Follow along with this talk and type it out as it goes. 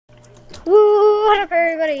What up,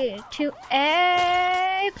 everybody, to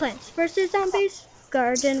a Plants vs. Zombies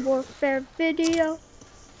Garden Warfare video.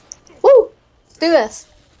 Woo! Let's do this.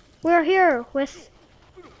 We're here with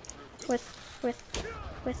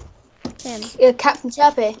him. Yeah, Captain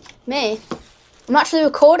Chappy. Me. I'm actually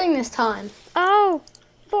recording this time. Oh,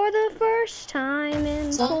 for the first time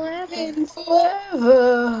in forever. In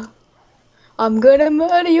forever. I'm gonna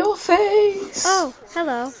murder your face. Oh,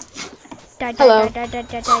 hello. Hello. Come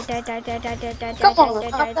on.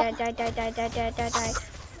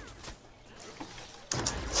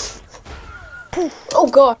 Oh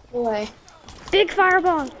god, no way. Big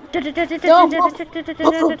fireball. No,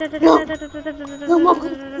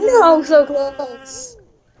 so close.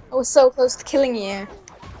 I was so close to killing you.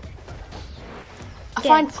 I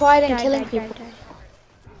find pride in killing people.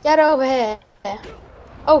 Get over here.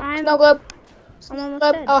 Oh, snow globe. I'm almost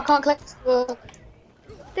dead. Oh, I can't collect this globe.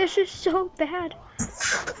 This is so bad.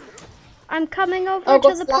 I'm coming over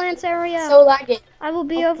to the plants area. So laggy. I will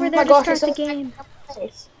be over there to start the game.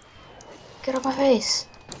 Get off my face.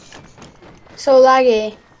 So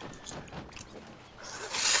laggy.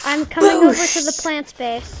 I'm coming over to the plant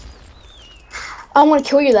space. I'm gonna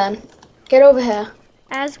kill you then. Get over here.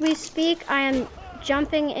 As we speak, I am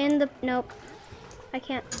jumping in the... Nope. I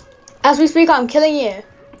can't. As we speak, I'm killing you.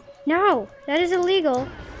 No, that is illegal.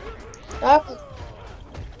 Oh.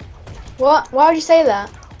 What? Why would you say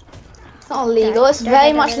that? It's not illegal. It's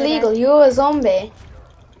very much legal. You're a zombie.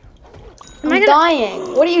 I'm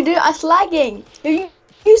dying. What are you doing? It's lagging. You're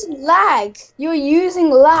using lag. You're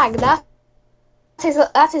using lag. That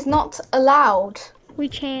is not allowed. We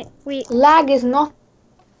can't. Lag is not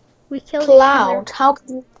allowed. How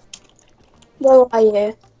can you? Where are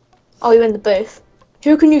you? Oh, you're in the booth.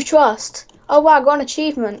 Who can you trust? Oh wow, I got an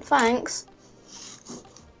achievement. Thanks.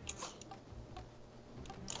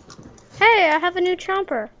 Hey, I have a new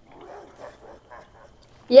chomper.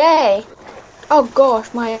 Yay! Oh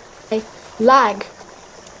gosh, my lag.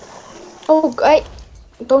 Oh great!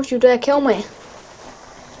 Don't you dare kill me.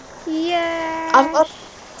 Yeah.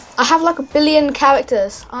 I have like 1 billion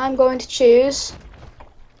characters. I'm going to choose.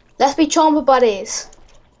 Let's be chomper buddies.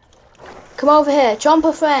 Come over here,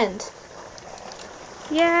 chomper friend.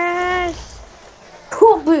 Yes.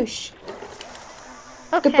 Poor boosh.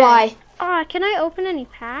 Okay. Goodbye. Can I open any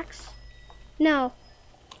packs? No.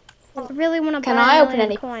 I really want to buy I open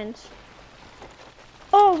any coins.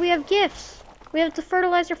 Oh, we have gifts. We have the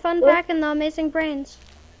fertilizer fun pack and the amazing brains.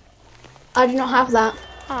 I do not have that.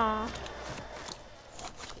 Aw.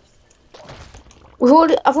 Well,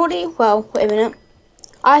 wait a minute.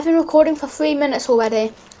 I've been recording for 3 minutes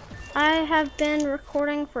already. I have been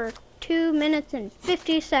recording for 2 minutes and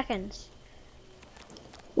 50 seconds.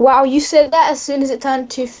 Wow, you said that as soon as it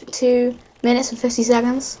turned to 2 minutes and 50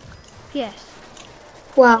 seconds? Yes.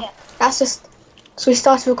 Wow, yeah. That's just... So we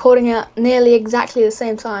started recording at nearly exactly the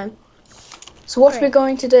same time. So what are we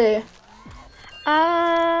going to do?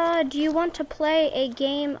 Do you want to play a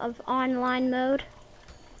game of online mode?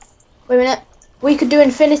 Wait a minute. We could do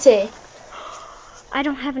Infinity. I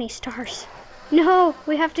don't have any stars. No,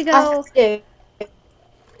 we have to go.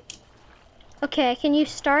 Okay, can you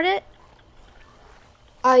start it?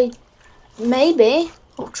 Maybe.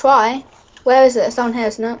 I'll try. Where is it? It's down here,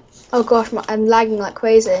 isn't it? Oh gosh, I'm lagging like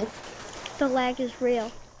crazy. The lag is real.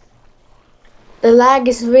 The lag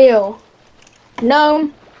is real. No.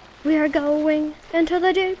 We are going into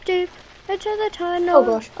the deep, into the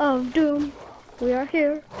tunnel of doom. We are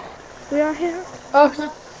here. We are here. Okay.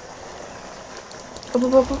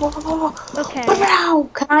 Okay.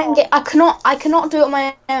 Can I get? I cannot do it on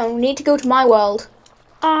my own. Need to go to my world.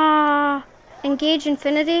 Engage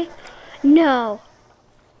Infinity? No.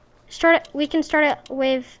 We can start at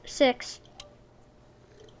wave 6.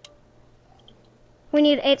 We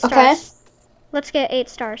need 8 stars. Okay. Let's get 8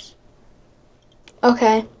 stars.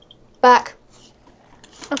 Okay. Back.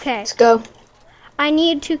 Okay. Let's go. I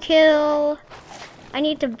need to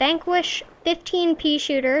vanquish 15 pea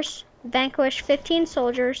shooters, vanquish 15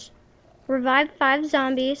 soldiers, revive 5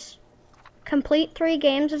 zombies, complete 3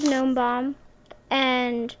 games of Gnome Bomb,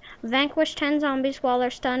 and vanquish 10 zombies while they're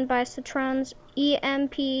stunned by Citron's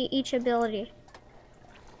EMP each ability.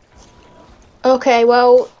 Okay,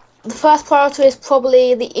 well, the first priority is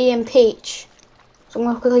probably the EMP each. So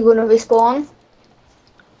I'm quickly going to respawn.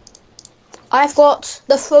 I've got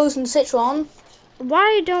the frozen Citron.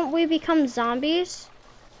 Why don't we become zombies?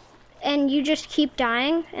 And you just keep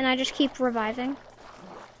dying, and I just keep reviving.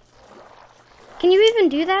 Can you even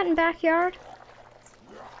do that in backyard?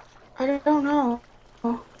 I don't know.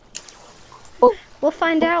 We'll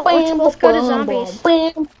find out. Let's both go to zombies.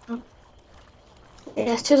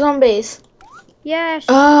 Yes, 2 zombies. Yes.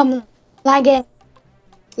 Lagging.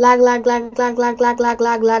 Lag. Let lag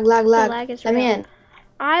is me real. in.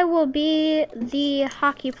 I will be the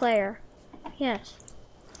hockey player. Yes.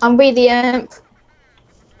 I'm be the imp.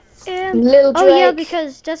 Little Drake. Oh yeah,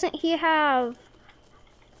 because doesn't he have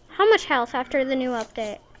how much health after the new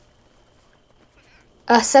update?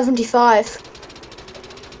 75.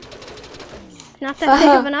 Not that big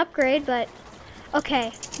of an upgrade, but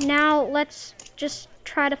okay. Now let's just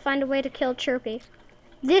try to find a way to kill Chirpy.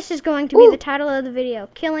 This is going to be the title of the video,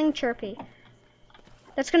 Killing Chirpy.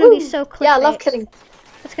 That's going to be so clickbait. Yeah, I love killing.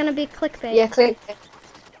 It's going to be clickbait. Yeah, clickbait.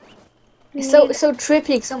 It's so trippy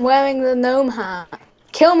because I'm wearing the gnome hat.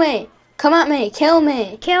 Kill me. Come at me. Kill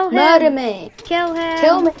me. Kill him. Murder me. Kill him.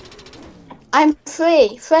 Kill me. I'm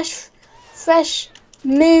free. Fresh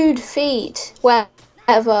mood feet.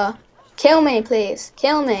 Wherever. Kill me, please.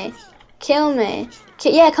 Kill me. Kill me.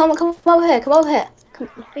 Yeah, come over here. Come over here.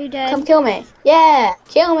 Are you dead? Come kill me. Yeah,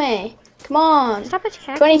 kill me. Come on. Stop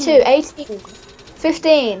attacking 22, me. 18,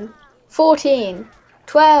 15, 14,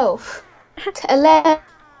 12, 11,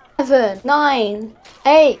 9,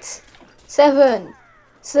 8, 7,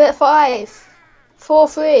 5, 4,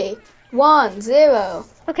 3, 1, 0.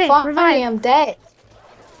 Okay, Finally, revive. I'm dead.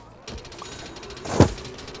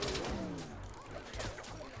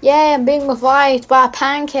 Yeah, I'm being revived by a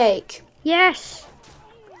pancake. Yes.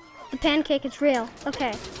 The pancake is real.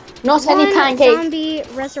 Okay. Not any pancake. Zombie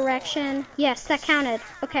resurrection. Yes, that counted.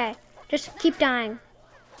 Okay. Just keep dying.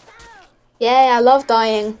 Yeah, I love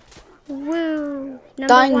dying. Woo. Number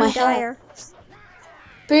Dying 1 my dyer.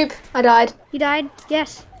 Boop, I died. You died?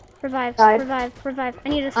 Yes. Revive. Died. Revive. I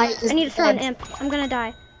need to throw an imp. I'm gonna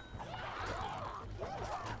die.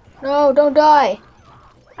 No, don't die.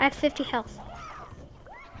 I have 50 health.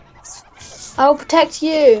 I'll protect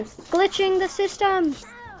you. Glitching the system.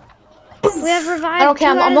 We have revived I don't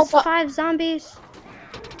care, 2 I'm out of not 5 zombies.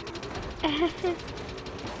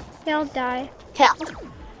 They'll die. Yeah.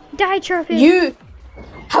 Die, Chirpy. You.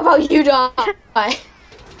 How about you die?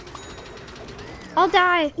 I'll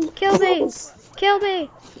die. Kill me. Kill me.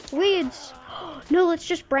 Weeds. No, let's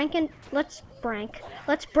just break into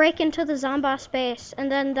the zombie space,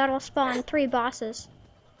 and then that'll spawn 3 bosses.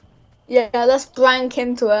 Yeah, let's brank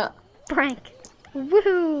into it. Brank.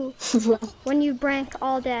 Woohoo. When you brank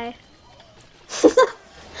all day.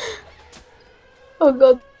 Oh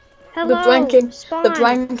god. Hello. The branking. Spawn. The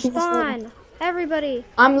branking. Spawn. Everybody.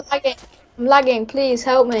 I'm lagging. Please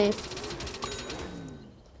help me.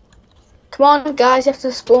 Come on, guys. You have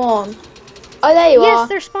to spawn. Oh, there you are. Yes,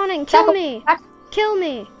 they're spawning. Kill me. Kill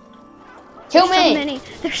me. Kill There's me. So many.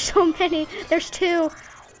 There's so many. There's 2.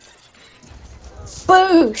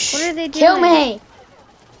 Boosh. What are they doing? Kill me.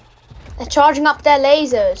 They're charging up their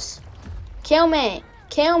lasers. Kill me.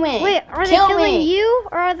 Kill me. Wait, are they killing you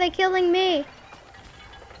or are they killing me?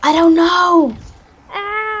 I don't know.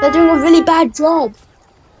 Ah. They're doing a really bad job.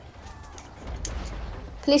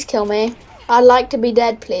 Please kill me. I'd like to be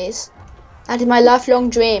dead, please. That is my lifelong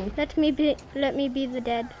dream. Let me be the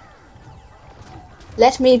dead.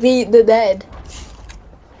 Let me be the dead.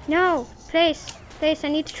 No, face, I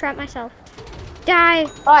need to trap myself. Die.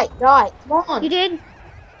 Right, die. Come on. You did?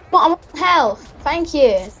 Come on, I'm on health. Thank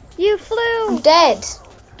you. You flew. I'm dead.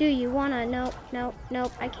 Do you wanna? Nope,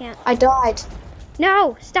 I can't. I died.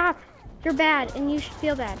 No, stop. You're bad and you should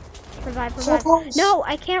feel bad. Revive. So No,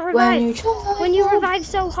 I can't revive. When you revive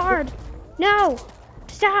so hard. No,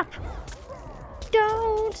 stop.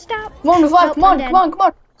 Don't stop. Come on, revive. Nope, Come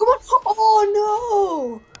on.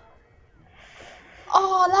 Oh no.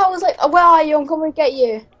 Oh, that was like, where are you? I'm coming to get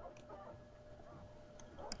you.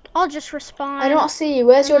 I'll just respawn. I don't see you.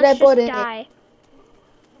 Where's your dead body? Die.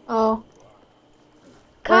 Oh.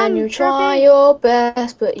 Come, when you try Chirpy. your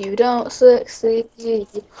best, but you don't succeed.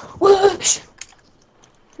 Whoosh!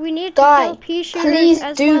 We need to Die. kill pea shooters Please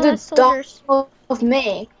as do well the as soldiers. of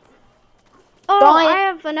me. Oh, Die I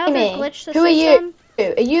have another me. glitch the Who system.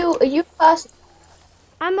 are you? Are you person?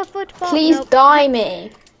 I'm a football. Please nope. die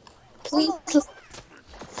me.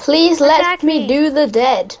 Please let Attack me me. do the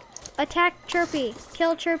dead. Attack Chirpy.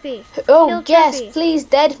 Kill Chirpy. Oh Kill yes, Chirpy. please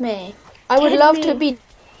dead me. I would Dead love me. to be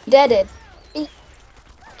deaded.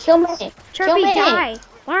 Kill me. Chirpy, Kill me. die.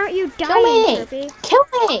 Why aren't you Kill dying, me. Chirpy? Kill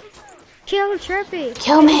me. Kill Chirpy.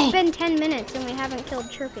 Kill me. It's been 10 minutes and we haven't killed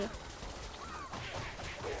Chirpy.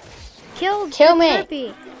 Kill me.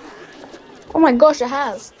 Chirpy. Oh my gosh, it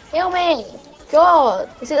has. Kill me. God,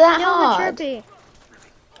 is it that Kill hard? the Chirpy.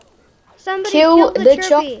 Somebody Kill the the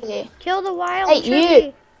Chirpy. Chirpy. Kill the wild Hey, Chirpy.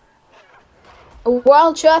 you. A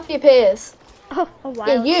wild Chirpy appears. Oh, a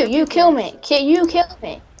wild Yeah, you Chirpy. kill me. You kill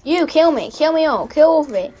me. You kill me. Kill me all. Kill all of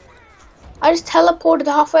me. I just teleported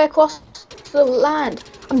halfway across the land.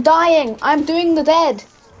 I'm dying. I'm doing the dead.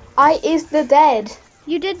 I is the dead.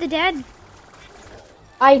 You did the dead.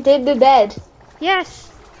 I did the dead.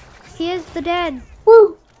 Yes. He is the dead.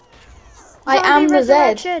 Woo. I Zombie am the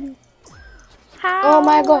dead. resurrection. How Oh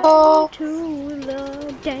my god. to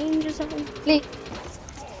the danger zone. Please.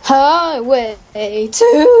 Highway to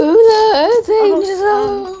the danger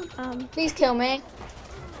zone. Please kill me.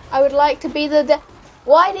 I would like to be the dead.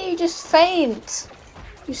 Why did you just faint?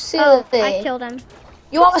 You silly thing. I killed him.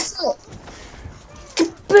 You are a silly.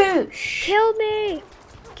 Kaboosh. Kill me.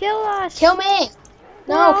 Kill us. Kill me.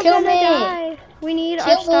 We're No, all kill gonna me. Die. We need Kill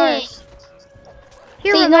our stars.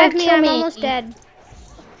 Here, Please, revive no, me. kill I'm me. almost dead.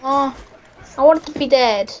 Oh, I want to be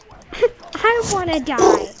dead. I wanna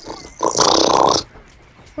die.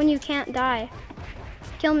 When you can't die.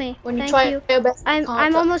 Kill me. When you Thank try you. your best,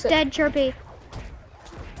 I'm almost dead, Chirpy.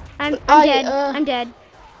 I'm I, dead. I'm dead.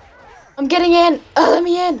 I'm getting in. Let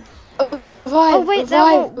me in. Revive, Oh wait, that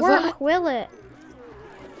won't work, will it?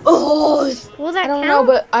 Oh, Will that I don't count? know,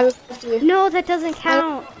 but I will have to. No, that doesn't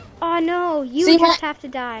count. Oh no, you See, just have to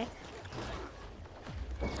die.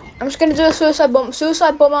 I'm just gonna do a suicide bomb.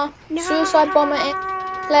 Suicide bomber. No. Suicide bomber in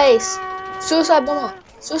place. Suicide bomber.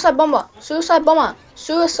 Suicide bomber. Suicide bomber.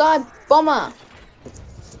 Suicide bomber.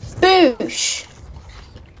 Boosh.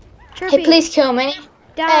 Chirpy, Hey, please kill me.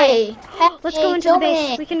 die. Hey, Let's hey, go into kill the base.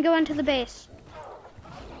 me. We can go into the base.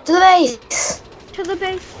 To the base. To the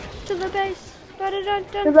base. To the base.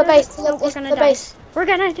 To the base. To Oh, we're the gonna die. base. We're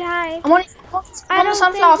gonna die. I'm on I the don't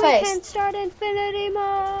sunflower think we face. can start infinity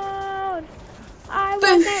mode. I Boosh.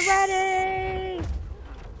 wasn't ready.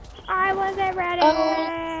 I wasn't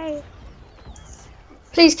ready.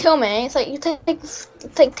 Please kill me. It's like you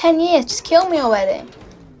take 10 years. Just kill me already.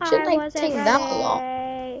 Shouldn't I like wasn't take ready. that long.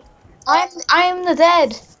 I am the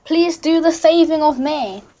dead. Please do the saving of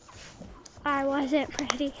me. I wasn't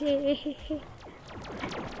ready.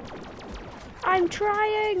 I'm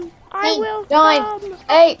trying. I will 9, come.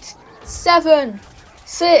 8, 7,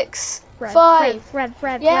 6, 5. Rev.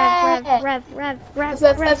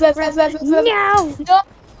 No.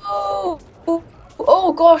 No.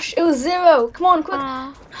 Oh gosh, it was 0. Come on, quick.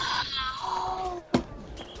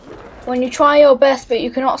 When you try your best, but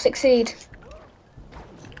you cannot succeed.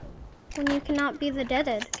 When you cannot be the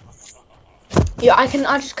deaded. Yeah, I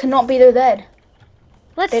just cannot be the dead.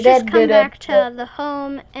 Let's just come back to the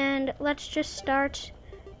home and let's just start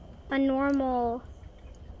a normal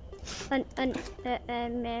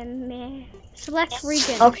select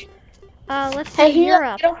region. Okay. Let's do Hey,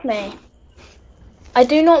 Europe. get off me. I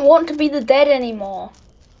do not want to be the dead anymore.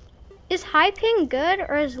 Is high ping good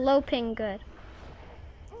or is low ping good?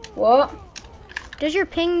 What? Does your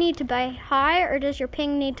ping need to be high or does your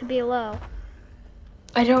ping need to be low?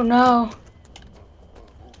 I don't know.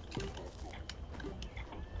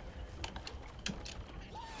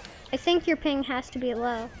 I think your ping has to be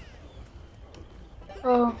low.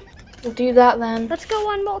 Oh, we'll do that then. Let's go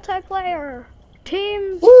on multiplayer.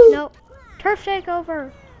 Teams. Woo! Nope. Turf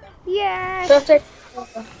takeover. Yes. Turf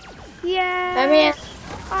takeover. Yes. Let me in.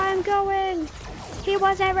 I'm going. He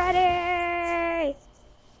wasn't ready.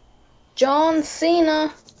 John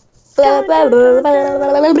Cena. Dun, dun, dun,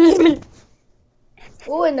 dun.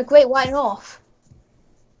 Oh, in the Great White North.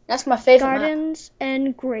 That's my favorite map. Gardens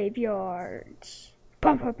and graveyards.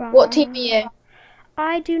 Bum, bum, bum. What team are you?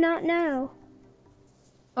 I do not know.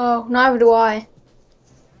 Oh, neither do I.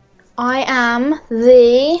 I am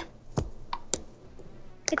the...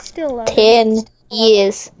 It's still low. 10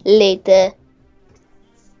 years later.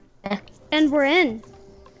 And we're in.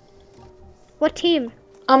 What team?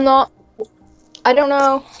 I'm not. I don't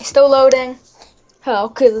know. It's still loading. How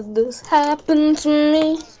could this happen to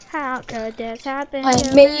me? How could this happen I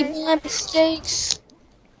to made me? my mistakes.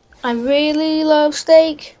 I really love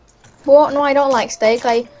steak. What? No, I don't like steak.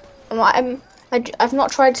 I've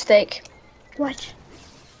not tried steak. What?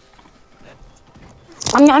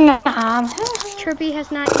 I've Chirpy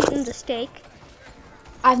has not eaten the steak.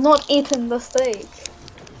 not eaten the steak.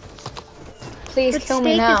 Please But kill steak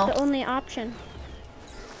me now. is the only option.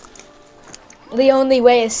 The only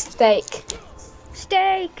way is steak.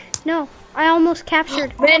 Steak! No, I almost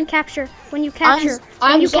captured. Man. Capture. When you capture.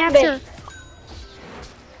 I'm when you zombie. capture.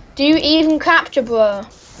 Do you even capture, bro?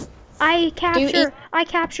 I capture. eat- I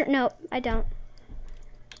capture. No, I don't.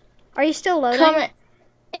 Are you still loading? Come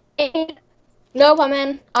in. No, I'm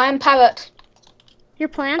in. I'm parrot. Your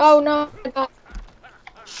plants? Oh no.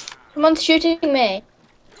 Someone's shooting me.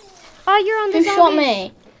 Oh, you're on the Who zombies. shot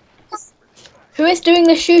me? Who is doing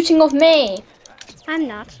the shooting of me? I'm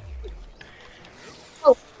not.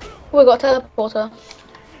 Oh, we got a teleporter.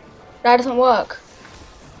 That doesn't work.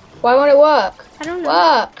 Why won't it work? I don't know.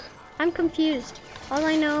 Work. I'm confused. All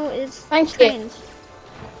I know is Thank you. trains.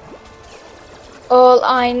 All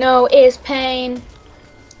I know is pain.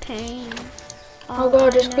 Pain. Oh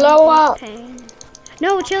god, just blow up. Pain.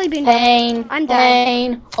 No, chili bean. Pain. I'm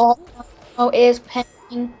dying. Pain. All I know is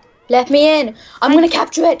pain. Let me in. I'm gonna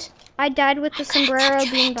capture it. I died with the sombrero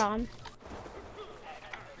bean bomb.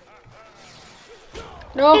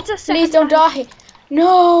 No, It's a please don't die.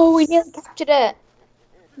 No, we nearly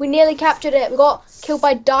captured it. We got killed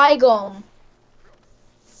by Daigom.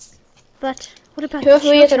 But what about Whoever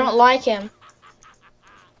the he is, I children? don't like him.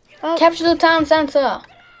 Oh, Capture the town center.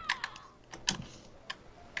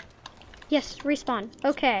 yes, respawn.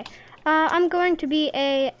 Okay. I'm going to be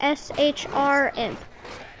a SHR imp.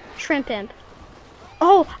 Shrimp imp.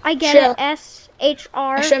 Oh, I get Sure. it.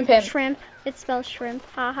 SHR. A shrimp imp. Shrimp. It spells shrimp.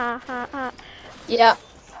 Ha ha ha ha. Yeah.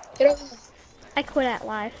 Get over here. I quit at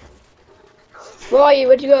life. Where are you?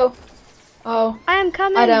 Where'd you go? Oh, I am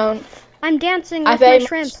coming. I don't. I'm dancing I with my very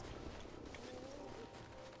shrimp.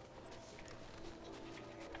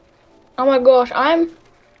 Oh my gosh, I'm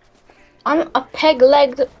a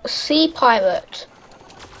peg-legged sea pirate.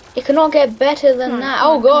 It cannot get better than that.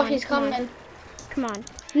 Oh gosh, he's coming. Come on.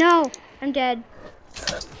 No, I'm dead.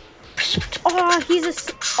 Oh,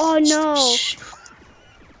 oh no.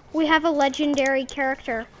 We have a legendary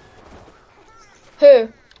character. Who?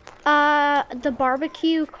 The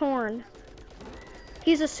barbecue corn.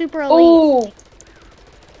 He's a super elite. Ooh.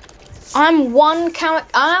 I'm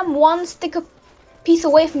one sticker piece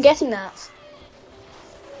away from getting that.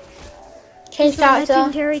 Change He's a character.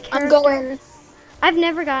 legendary character. I'm going. I've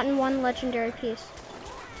never gotten one legendary piece.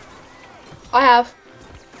 I have.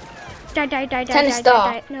 Die.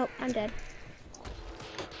 Star. Nope, I'm dead.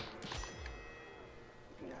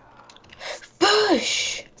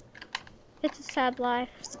 Push. It's a sad life.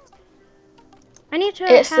 I need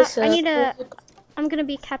to I'm gonna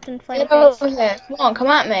be Captain Flame. Get over here. Come on, come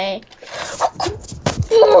at me.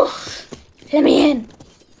 Let me in.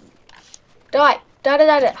 Die.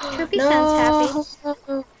 Troopy sounds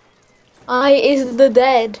happy. I is the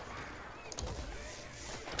dead.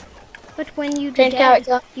 But when you the Change dead,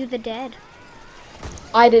 character. you the dead.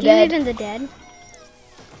 I the You dead. even the dead.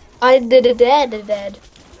 I did the dead.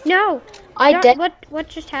 No. I dead. What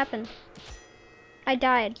just happened? I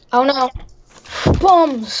died. Oh no.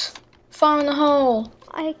 Bombs. Fire in the hole.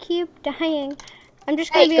 I keep dying. I'm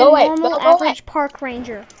just gonna Hey, be a go away, normal go away. average park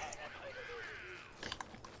ranger.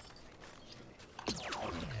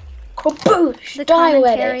 Kaboosh. The Die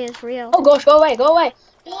commentary already. is real. Oh gosh, go away.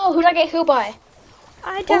 No, who did I get killed by?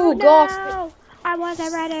 I don't know. gosh. I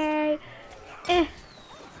wasn't ready.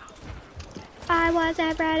 I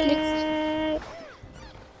wasn't ready.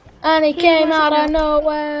 And he came wasn't out of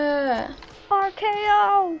nowhere.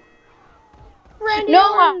 RKO. Randy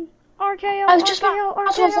No, Orton. RKO. I was just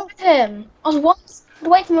RKO. with him. I was one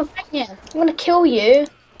away from him. I'm gonna kill you.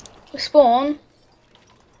 Spawn.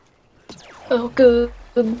 Oh, good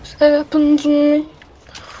happens to me.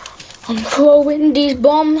 I'm throwing these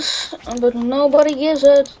bombs, but nobody gives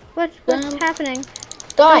it. What's happening?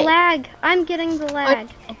 Die. The lag. I'm getting the lag.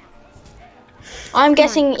 I'm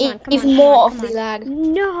getting even more of the lag.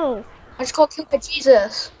 No. I just got killed by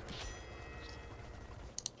Jesus.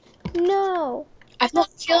 No. I've not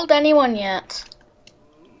killed anyone yet.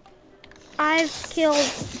 I've killed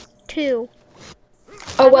 2.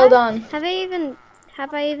 Oh, well done. Have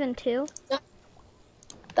I even 2?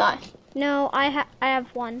 Die. No, I have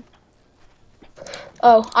 1.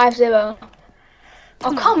 Oh, I have 0.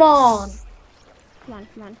 Oh, come on. Come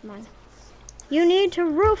on. You need to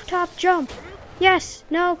rooftop jump. Yes.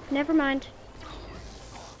 No, never mind.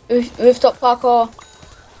 Rooftop parkour.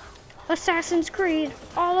 Assassin's Creed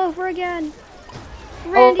all over again.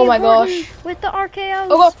 Randy Oh my Orton gosh. with the RKOs.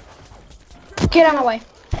 Oh god. Get out of my way.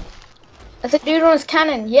 There's a dude on his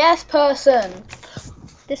cannon. Yes, person.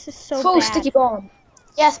 This is so Full bad. sticky bomb.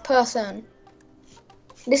 Yes, person.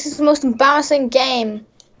 This is the most embarrassing game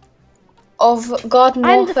of Garden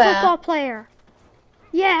I'm Warfare. the football player.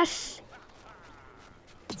 Yes.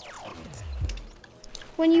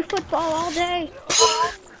 When you football all day.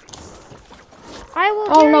 I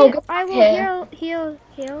will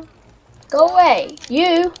heal. Go away.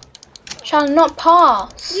 You shall not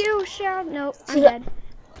pass. You shall. No, I'm dead.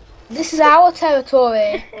 This is our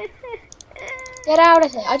territory. Get out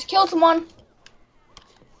of here. I just killed someone.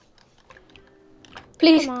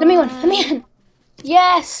 Please, let me in.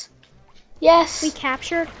 Yes. We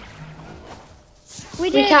captured. We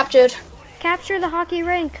did. We captured. Capture the hockey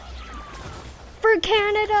rink. For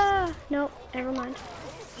Canada. No, never mind.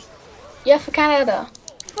 Yeah, for Canada.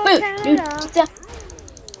 For Boot. Canada.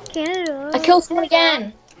 Canada. I killed someone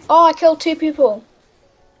again. Oh, I killed 2 people.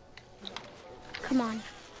 Come on.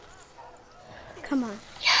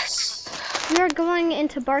 Yes. We are going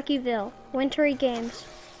into Barkyville. Wintry Games.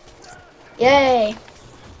 Yay.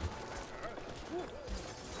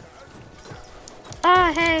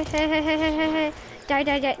 Ah, hey.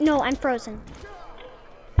 Die. No, I'm frozen.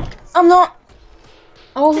 I'm not.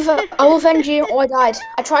 I will avenge you. Oh, I died.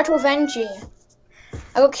 I tried to avenge you.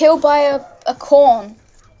 I got killed by a corn.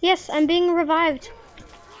 Yes, I'm being revived.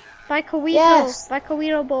 By Kawito. Yes. By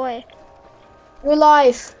Kawito boy. You're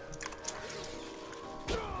alive.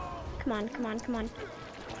 Come on.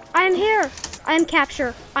 I am here. I am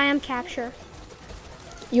capture.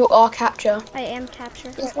 You are capture. I am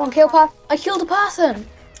capture. Yes, one kill path. I killed a person.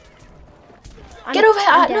 Get over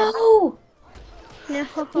here. No.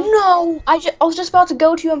 No. I was just about to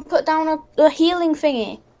go to you and put down a healing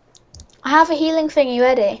thingy. I have a healing thingy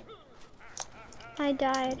ready. I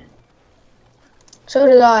died. So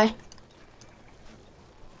did I.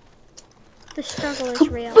 The struggle is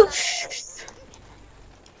real.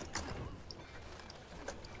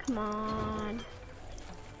 Come on.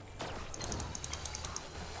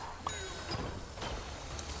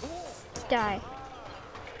 Die.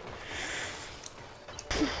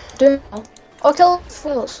 Or kill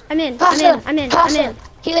fools. I'm in.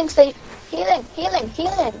 Healing state. Healing.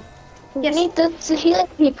 Yes. We need the healing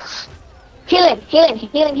people. Healing.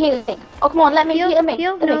 Oh, come on, let me heal me.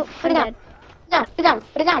 Heal? No, I'm dead. Put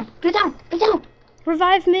it down.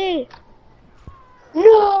 Revive me.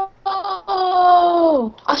 No!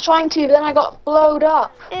 I was trying to, then I got blowed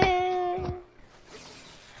up. I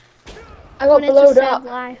got blowed up.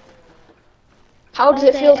 Life. How does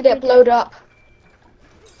it feel to get blowed up?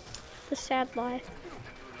 It's a sad life.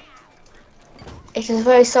 It is a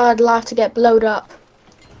very sad life to get blowed up.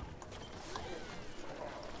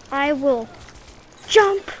 I will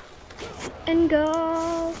jump and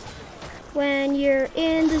go when you're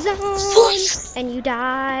in the zone and you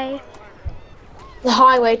die. The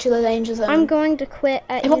highway to the danger zone. I'm going to quit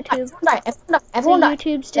at YouTube. Everyone die.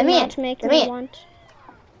 YouTube's did not make me want.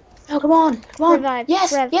 Oh, come on. Revive.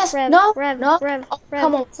 Yes, Rev, yes, Rev, no, Rev, no. Rev, Oh, Rev,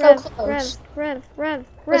 come on, so Rev, close. Rev,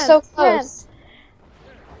 We're so close.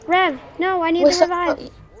 Rev, no, I need to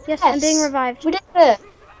revive. Yes, I'm being revived. We did it.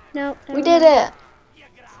 No, We did it.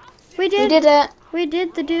 We did. We did it. We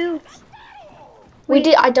did the do. We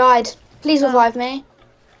did. I died. Please revive me.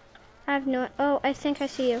 I have no. Oh, I think I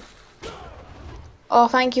see you. Oh,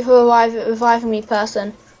 thank you for reviving me,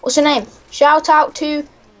 person. What's your name? Shout out to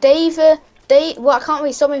David. Well, I can't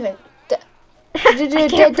read. Stop moving.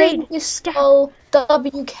 David Skull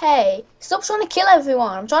WK. Stop trying to kill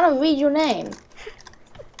everyone. I'm trying to read your name.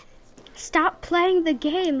 Stop playing the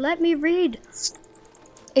game. Let me read.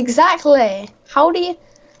 Exactly. How would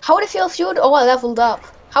it feel if you're? Oh, I leveled up.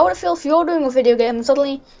 How would it feel if you're doing a video game and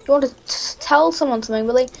suddenly you want to tell someone something,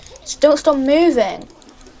 but like, just don't stop moving.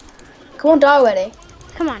 Come on, die already.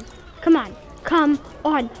 Come on.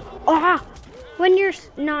 Ah! When you're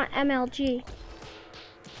not MLG.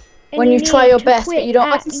 When you try your best, but you don't.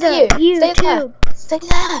 I can see you. Stay there. Stay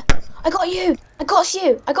there. I got you.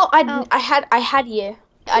 I had you.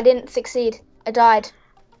 I didn't succeed. I died.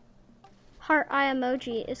 Heart eye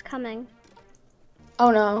emoji is coming.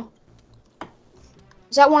 Oh no.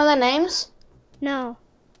 Is that one of their names? No.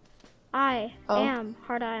 I am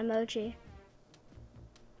heart eye emoji.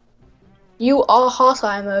 You are heart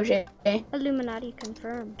eye emoji. Illuminati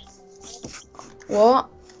confirmed. What?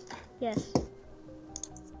 Yes. Which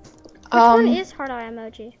one is heart eye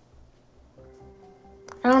emoji?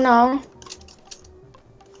 I don't know.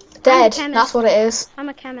 Dead. That's what it is. I'm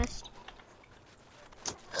a chemist.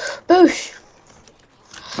 Boosh.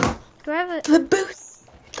 Do I have a boost?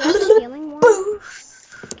 Healing one?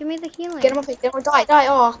 Boosh. Give me the healing. Get him off it. Don't die.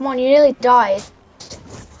 Oh, come on. You nearly died.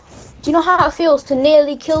 Do you know how it feels to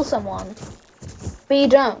nearly kill someone, but you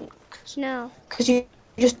don't? No. Because you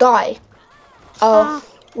just die. Oh.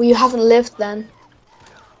 Well, you haven't lived then.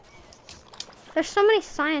 There's so many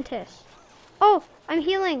scientists. Oh, I'm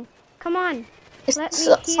healing. Come on. Let me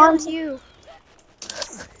heal you.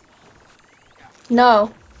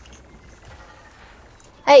 No.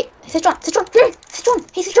 Hey, Citron.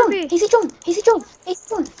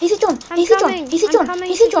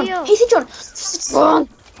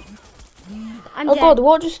 I'm oh dead. God,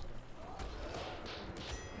 what just...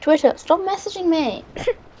 Twitter, stop messaging me.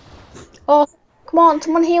 Oh, come on,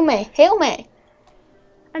 someone heal me. Heal me.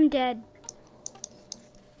 I'm dead.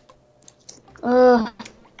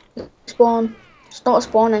 Spawn. It's not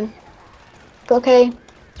spawning. But okay.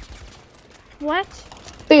 What?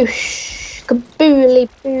 Boosh. Kabooli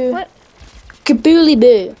boo. What? Kabooli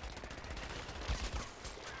boo.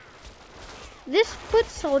 This foot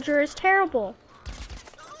soldier is terrible.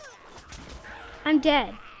 I'm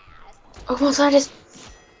dead. Oh, what's that?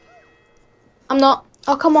 I'm not.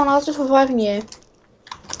 Oh, come on, I was just reviving you.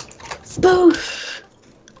 Boosh!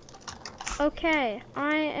 Okay,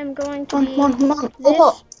 I am going to Come on, come on.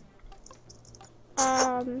 this.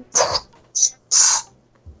 Oh.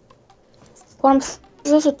 Well, I'm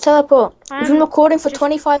supposed to teleport. We've been recording for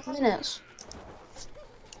 25 minutes.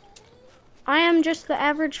 I am just the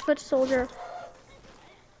average foot soldier.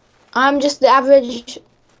 I'm just the average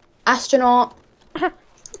astronaut.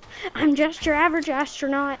 I'm just your average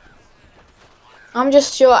astronaut. I'm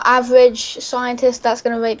just your average scientist that's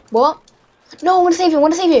gonna wait. What? No, I wanna save you, I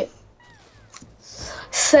wanna save you.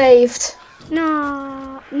 Saved.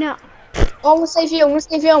 No, no. Oh, I'm gonna save you, I'm gonna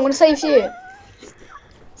save you, I'm gonna save you.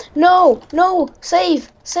 No, no,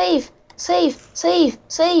 save, save, save, save,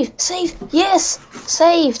 save, save. Yes,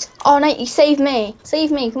 saved. Oh, no, you saved me.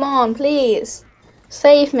 Save me, come on, please.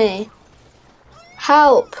 Save me.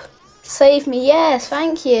 Help. Save me, yes,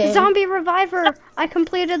 thank you. Zombie reviver. I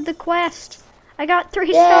completed the quest. I got 3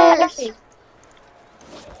 Yay. stars.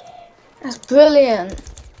 That's brilliant.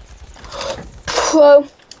 Pro.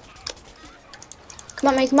 Come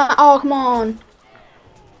on, mate, come on. Oh, come on.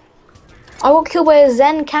 I got killed by a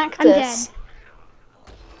Zen cactus. I'm dead.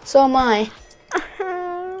 So am I.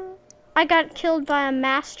 I got killed by a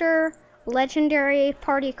master legendary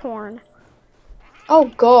party corn. Oh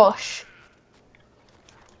gosh.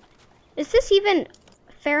 Is this even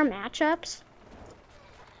fair matchups?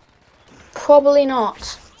 Probably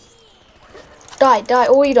not. Die, die,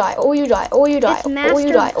 or you die, or you die, or you die, It's or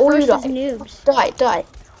you die, or you die. noobs. Die, die.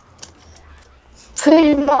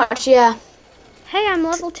 Pretty much, yeah. Hey, I'm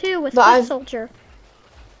level 2 with But foot soldier.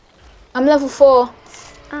 I'm level 4.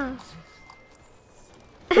 Oh.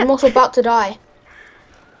 I'm also about to die.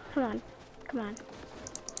 Come on. Come on.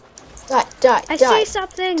 Die, die, I die. see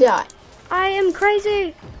something. Die. I am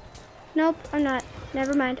crazy. Nope, I'm not.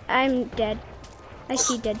 Never mind. I'm dead. I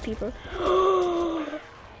see dead people.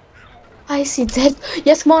 I see dead.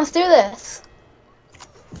 Yes, come on, let's do this.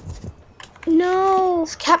 No.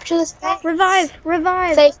 Let's capture this. Revive.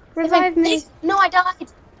 Revive. Save. Revive me. Save. No, I died.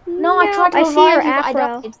 No, I tried to I revive see your you, but I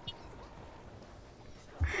afro. died.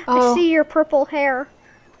 I see your purple hair.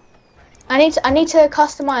 I need to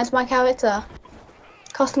customize my character.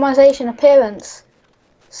 Customization, appearance.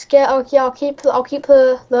 Scare. Oh yeah, I'll keep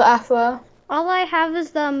the afro. All I have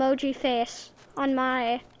is the emoji face on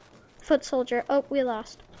my foot soldier. Oh, we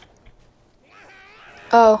lost.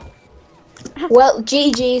 Oh. Well,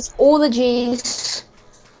 GG's, all the G's.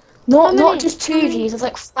 Not just 2 G's, it's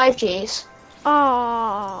like 5 G's.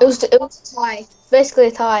 Aww. It was a tie. Basically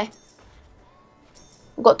a tie.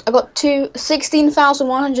 I got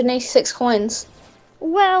 16,186 coins.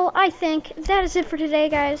 Well, I think that is it for today,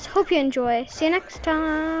 guys. Hope you enjoy. See you next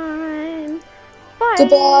time. Bye.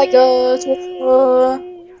 Goodbye, guys.